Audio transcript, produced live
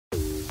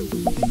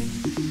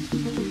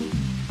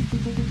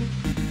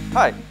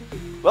Hi,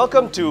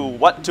 welcome to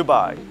What to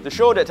Buy, the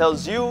show that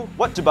tells you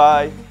what to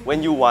buy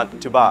when you want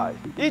to buy.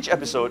 Each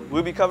episode,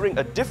 we'll be covering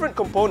a different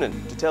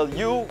component to tell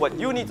you what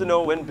you need to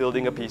know when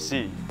building a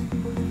PC.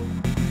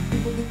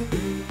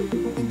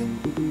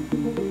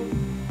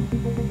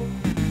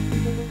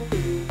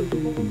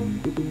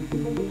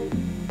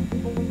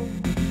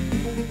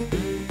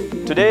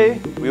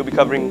 Today, we'll be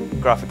covering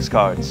graphics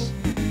cards.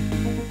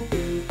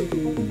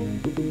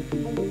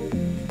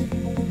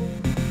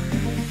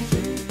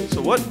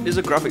 So what is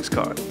a graphics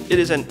card? It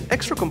is an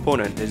extra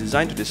component that is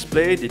designed to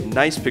display the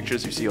nice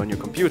pictures you see on your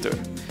computer.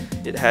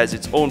 It has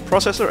its own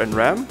processor and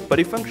RAM, but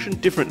they function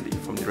differently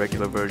from the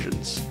regular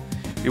versions.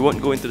 We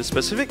won't go into the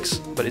specifics,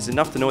 but it's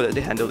enough to know that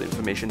they handle the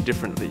information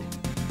differently.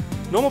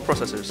 Normal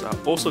processors are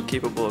also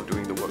capable of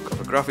doing the work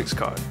of a graphics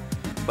card,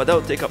 but that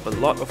will take up a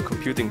lot of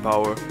computing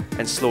power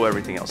and slow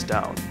everything else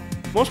down.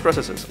 Most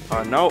processors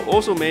are now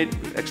also made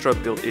with extra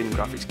built-in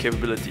graphics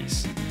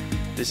capabilities.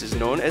 This is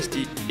known as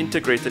the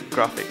integrated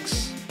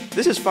graphics.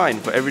 This is fine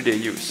for everyday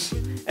use,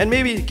 and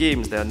maybe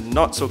games that are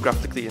not so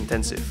graphically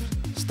intensive.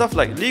 Stuff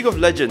like League of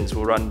Legends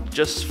will run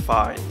just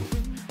fine.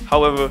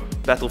 However,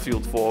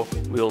 Battlefield 4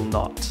 will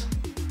not.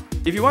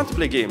 If you want to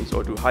play games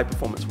or do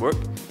high-performance work,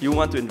 you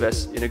want to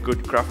invest in a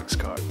good graphics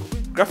card.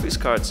 Graphics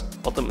cards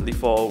ultimately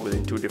fall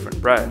within two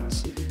different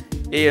brands,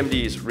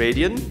 AMD's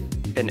Radeon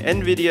and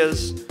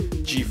Nvidia's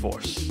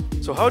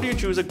GeForce. So how do you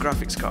choose a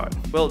graphics card?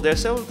 Well, there are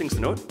several things to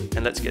note,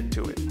 and let's get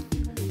to it.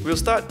 We'll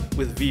start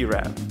with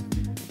VRAM.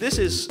 This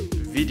is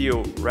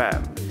video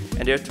RAM,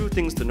 and there are two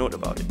things to note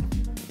about it.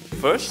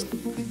 First,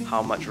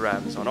 how much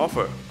RAM is on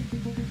offer.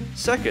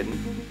 Second,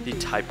 the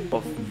type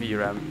of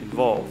VRAM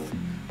involved.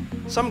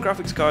 Some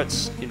graphics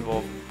cards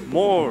involve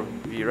more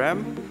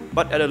VRAM,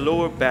 but at a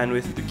lower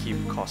bandwidth to keep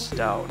costs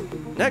down.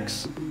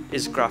 Next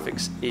is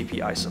graphics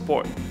API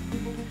support.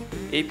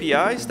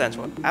 API stands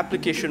for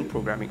Application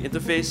Programming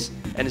Interface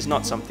and is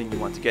not something you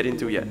want to get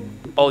into yet.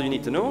 All you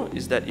need to know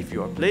is that if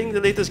you are playing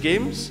the latest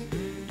games,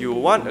 you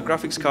will want a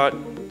graphics card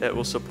that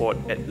will support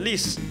at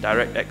least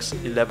DirectX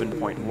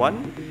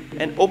 11.1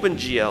 and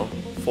OpenGL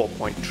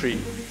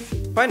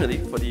 4.3. Finally,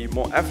 for the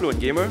more affluent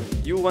gamer,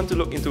 you will want to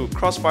look into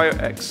Crossfire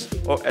X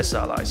or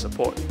SLI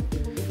support.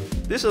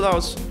 This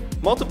allows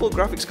multiple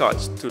graphics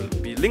cards to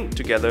be linked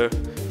together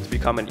to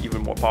become an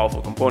even more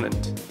powerful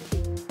component.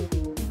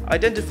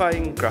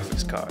 Identifying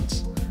graphics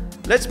cards.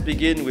 Let's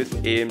begin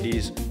with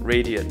AMD's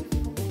Radeon.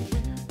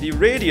 The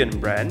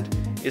Radeon brand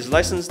is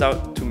licensed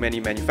out to many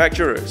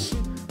manufacturers.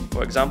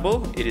 For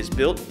example, it is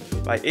built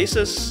by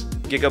ASUS,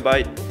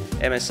 Gigabyte,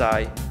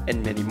 MSI,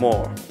 and many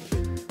more.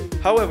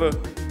 However,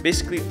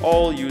 basically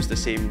all use the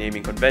same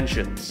naming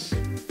conventions.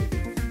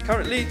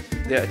 Currently,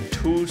 there are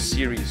two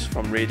series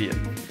from Radeon,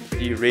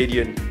 the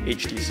Radeon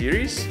HD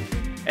series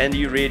and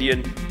the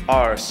Radeon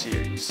R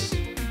series.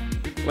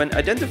 When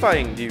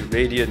identifying the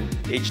Radeon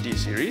HD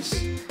series,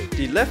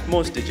 the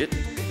leftmost digit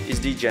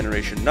is the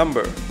generation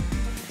number.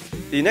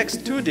 The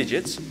next two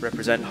digits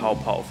represent how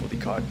powerful the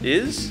card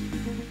is,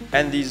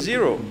 and the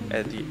 0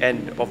 at the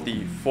end of the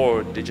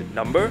 4-digit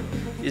number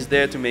is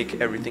there to make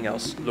everything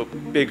else look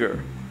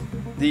bigger.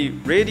 The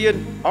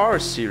Radeon R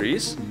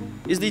series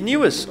is the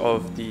newest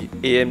of the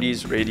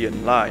AMD's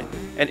Radeon line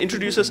and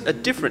introduces a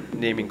different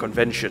naming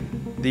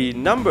convention. The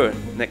number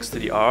next to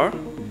the R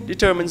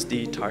determines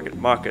the target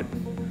market.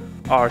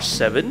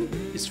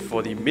 R7 is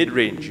for the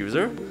mid-range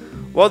user,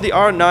 while the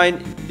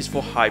R9 is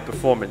for high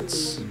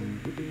performance.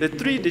 The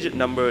 3-digit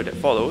number that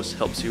follows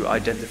helps you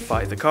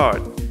identify the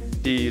card.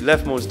 The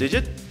leftmost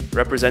digit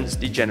represents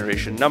the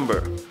generation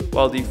number,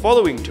 while the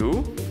following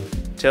two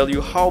tell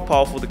you how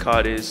powerful the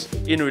card is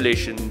in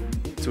relation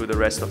to the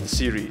rest of the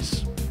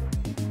series.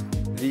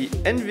 The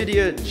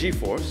Nvidia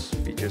GeForce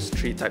features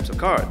three types of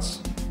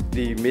cards: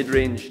 the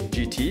mid-range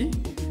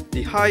GT,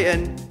 the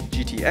high-end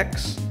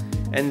GTX,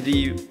 and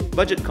the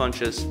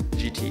budget-conscious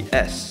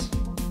GTS.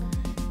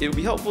 It will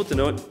be helpful to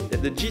note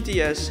that the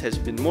GTS has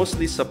been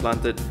mostly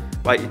supplanted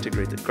by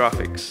integrated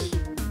graphics.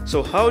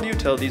 So how do you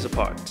tell these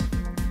apart?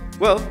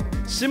 Well,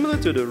 similar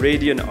to the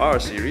Radeon R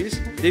series,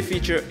 they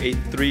feature a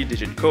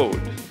 3-digit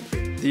code.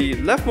 The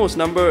leftmost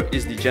number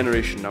is the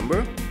generation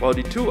number, while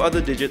the two other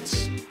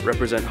digits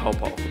represent how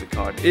powerful the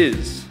card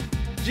is.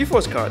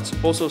 GeForce cards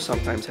also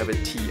sometimes have a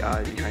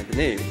TI behind the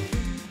name.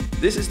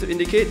 This is to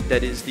indicate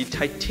that it is the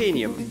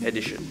Titanium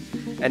edition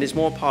and is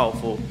more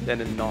powerful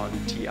than a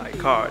non-TI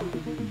card.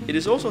 It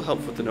is also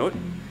helpful to note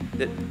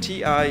that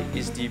TI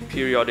is the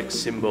periodic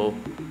symbol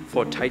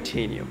for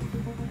titanium.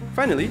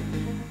 Finally,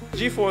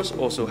 GeForce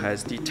also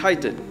has the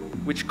Titan,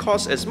 which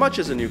costs as much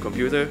as a new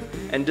computer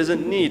and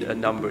doesn't need a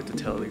number to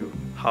tell you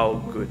how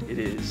good it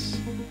is.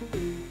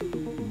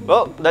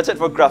 Well, that's it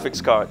for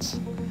graphics cards.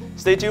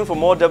 Stay tuned for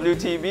more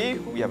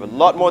WTB, we have a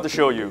lot more to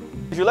show you.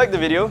 If you like the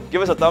video,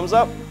 give us a thumbs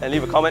up and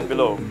leave a comment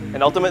below.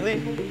 And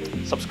ultimately,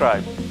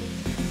 subscribe.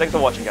 Thanks for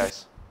watching, guys.